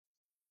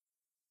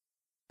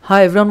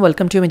Hi everyone,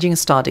 welcome to Imaging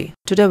Study.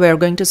 Today we are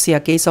going to see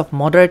a case of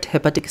moderate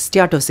hepatic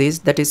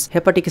steatosis, that is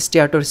hepatic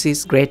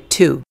steatosis grade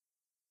 2.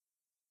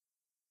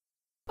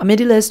 A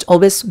middle-aged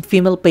obese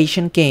female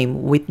patient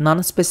came with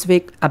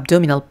non-specific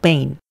abdominal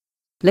pain.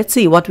 Let's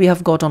see what we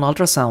have got on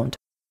ultrasound.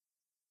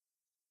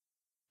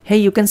 Here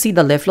you can see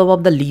the left lobe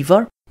of the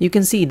liver. You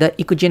can see the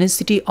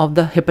echogenicity of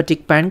the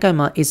hepatic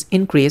parenchyma is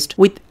increased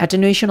with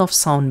attenuation of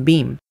sound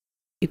beam.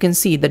 You can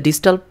see the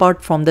distal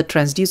part from the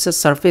transducer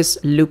surface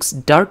looks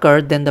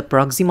darker than the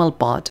proximal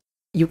part.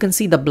 You can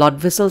see the blood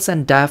vessels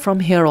and diaphragm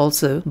here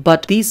also,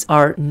 but these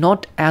are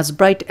not as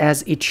bright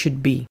as it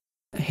should be.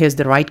 Here's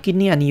the right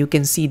kidney and you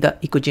can see the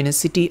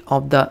echogenicity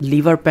of the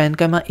liver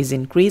parenchyma is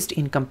increased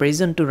in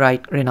comparison to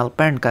right renal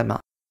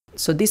parenchyma.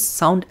 So this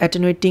sound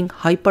attenuating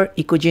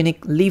hyperechoic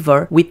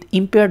liver with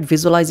impaired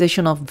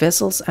visualization of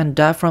vessels and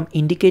diaphragm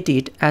indicate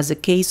it as a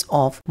case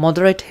of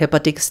moderate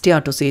hepatic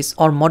steatosis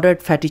or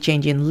moderate fatty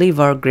change in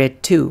liver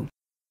grade 2.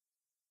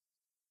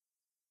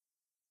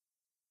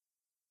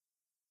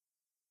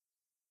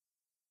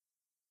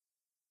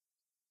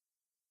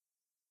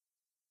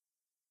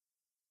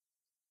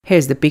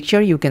 Here's the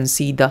picture. You can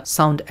see the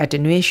sound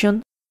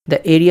attenuation.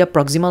 The area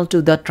proximal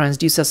to the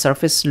transducer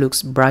surface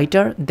looks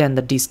brighter than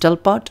the distal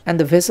part, and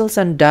the vessels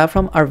and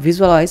diaphragm are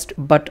visualized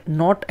but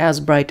not as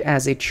bright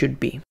as it should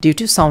be due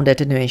to sound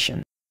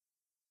attenuation.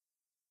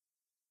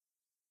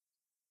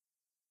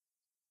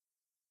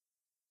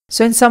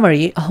 So in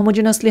summary, a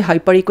homogeneously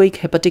hyperechoic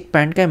hepatic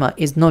parenchyma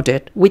is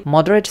noted with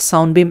moderate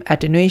sound beam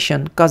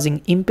attenuation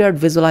causing impaired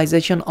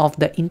visualization of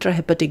the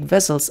intrahepatic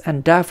vessels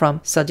and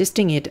diaphragm,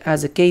 suggesting it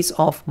as a case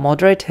of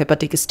moderate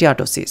hepatic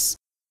steatosis.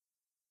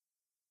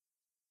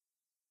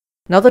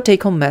 Now the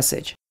take-home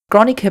message.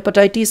 Chronic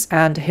hepatitis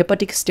and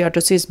hepatic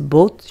steatosis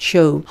both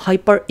show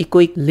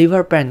hyperechoic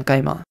liver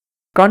parenchyma.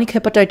 Chronic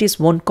hepatitis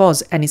won't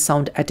cause any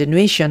sound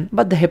attenuation,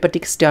 but the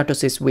hepatic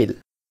steatosis will.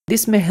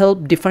 This may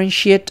help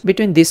differentiate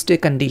between these two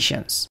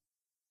conditions.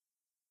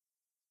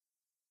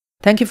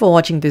 Thank you for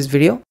watching this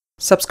video.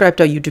 Subscribe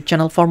to our YouTube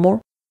channel for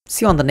more.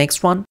 See you on the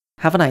next one.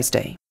 Have a nice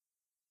day.